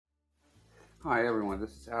Hi everyone,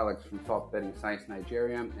 this is Alex from Top Betting Sites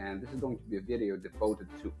Nigeria, and this is going to be a video devoted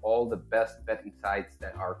to all the best betting sites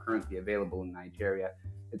that are currently available in Nigeria.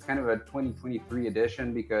 It's kind of a 2023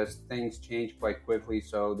 edition because things change quite quickly,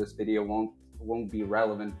 so this video won't be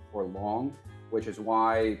relevant for long, which is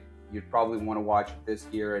why you'd probably want to watch it this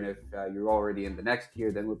year, and if you're already in the next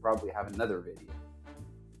year, then we'll probably have another video.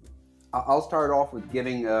 I'll start off with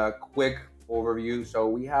giving a quick overview. So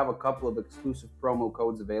we have a couple of exclusive promo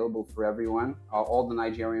codes available for everyone, all the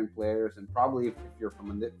Nigerian players, and probably if you're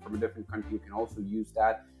from a different country, you can also use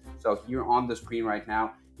that. So here on the screen right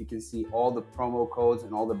now, you can see all the promo codes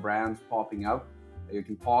and all the brands popping up. You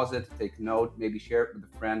can pause it, take note, maybe share it with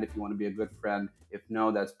a friend if you want to be a good friend. If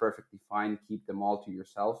no, that's perfectly fine. Keep them all to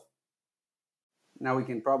yourself. Now we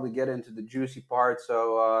can probably get into the juicy part.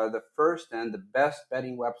 So the first and the best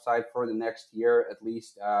betting website for the next year, at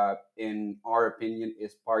least in our opinion,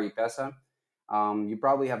 is Paripesa. You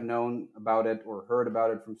probably have known about it or heard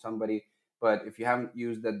about it from somebody, but if you haven't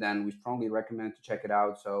used it, then we strongly recommend to check it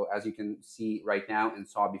out. So as you can see right now and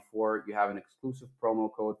saw before, you have an exclusive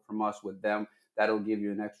promo code from us with them. That'll give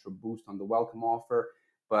you an extra boost on the welcome offer.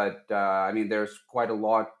 But I mean, there's quite a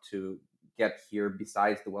lot to get here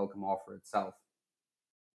besides the welcome offer itself.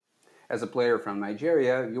 As a player from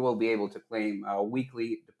Nigeria, you will be able to claim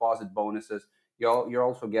weekly deposit bonuses. You'll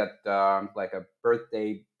also get like a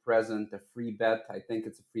birthday present, a free bet. I think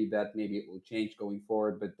it's a free bet. Maybe it will change going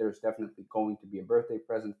forward, but there's definitely going to be a birthday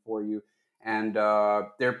present for you. And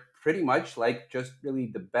they're pretty much like just really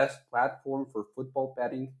the best platform for football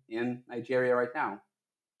betting in Nigeria right now.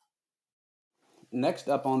 Next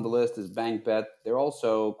up on the list is BankBet. They're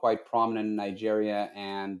also quite prominent in Nigeria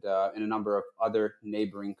and in a number of other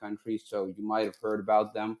neighboring countries, so you might have heard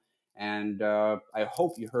about them. And I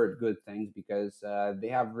hope you heard good things because they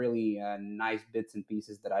have really nice bits and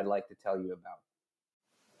pieces that I'd like to tell you about.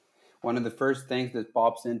 One of the first things that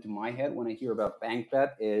pops into my head when I hear about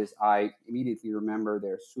BankBet is I immediately remember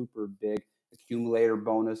their super big accumulator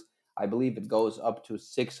bonus. I believe it goes up to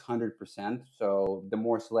 600%. So the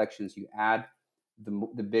more selections you add,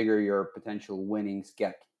 the bigger your potential winnings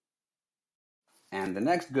get. And the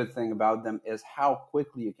next good thing about them is how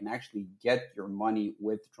quickly you can actually get your money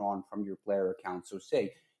withdrawn from your player account. So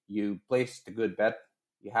say you placed a good bet,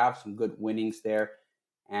 you have some good winnings there,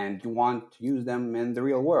 and you want to use them in the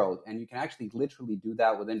real world. And you can actually literally do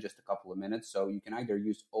that within just a couple of minutes. So you can either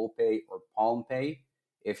use OPay or PalmPay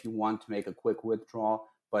if you want to make a quick withdrawal,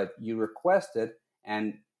 but you request it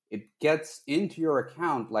and it gets into your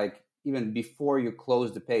account like even before you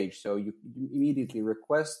close the page. So you immediately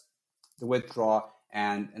request the withdraw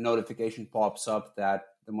and a notification pops up that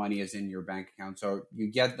the money is in your bank account. So you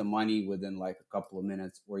get the money within like a couple of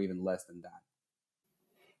minutes or even less than that.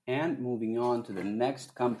 And moving on to the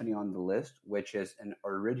next company on the list, which is an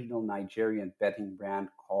original Nigerian betting brand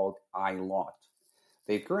called iLot.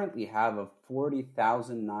 They currently have a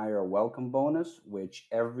 40,000 Naira welcome bonus, which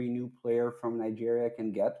every new player from Nigeria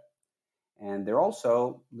can get. And they're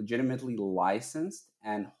also legitimately licensed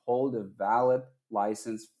and hold a valid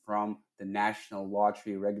license from the National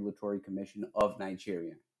Lottery Regulatory Commission of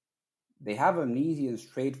Nigeria. They have an easy and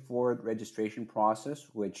straightforward registration process,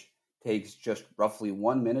 which takes just roughly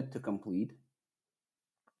 1 minute to complete.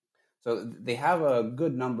 So they have a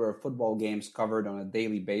good number of football games covered on a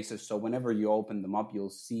daily basis. So whenever you open them up, you'll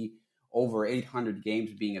see over 800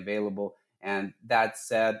 games being available. And that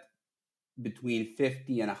said, between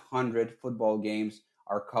 50 and 100 football games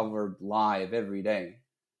are covered live every day.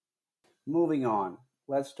 Moving on,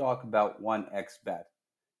 let's talk about 1xBet.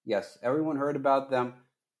 Yes, everyone heard about them,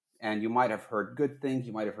 and you might have heard good things,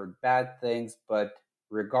 you might have heard bad things, but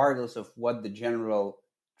regardless of what the general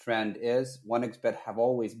trend is, 1xBet have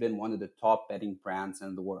always been one of the top betting brands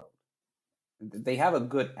in the world. They have a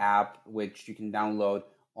good app which you can download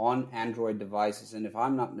on Android devices, and if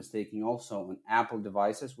I'm not mistaken, also on Apple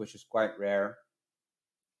devices, which is quite rare.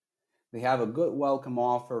 They have a good welcome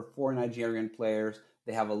offer for Nigerian players.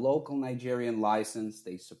 They have a local Nigerian license.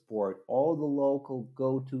 They support all the local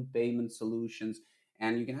go-to payment solutions,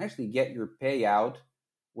 and you can actually get your payout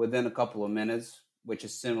within a couple of minutes, which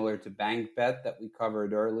is similar to BankBet that we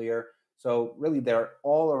covered earlier. So really, they're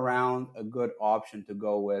all around a good option to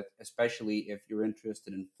go with, especially if you're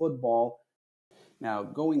interested in football. Now,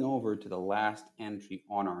 going over to the last entry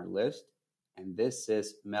on our list, and this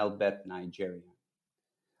is Melbet Nigeria.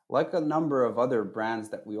 Like a number of other brands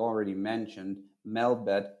that we already mentioned,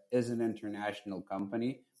 Melbet is an international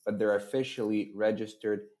company, but they're officially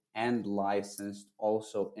registered and licensed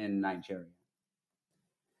also in Nigeria.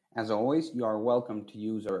 As always, you are welcome to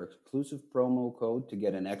use our exclusive promo code to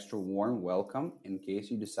get an extra warm welcome in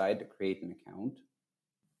case you decide to create an account.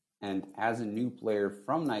 And as a new player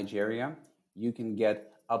from Nigeria, you can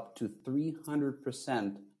get up to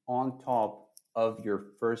 300% on top of your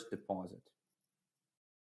first deposit.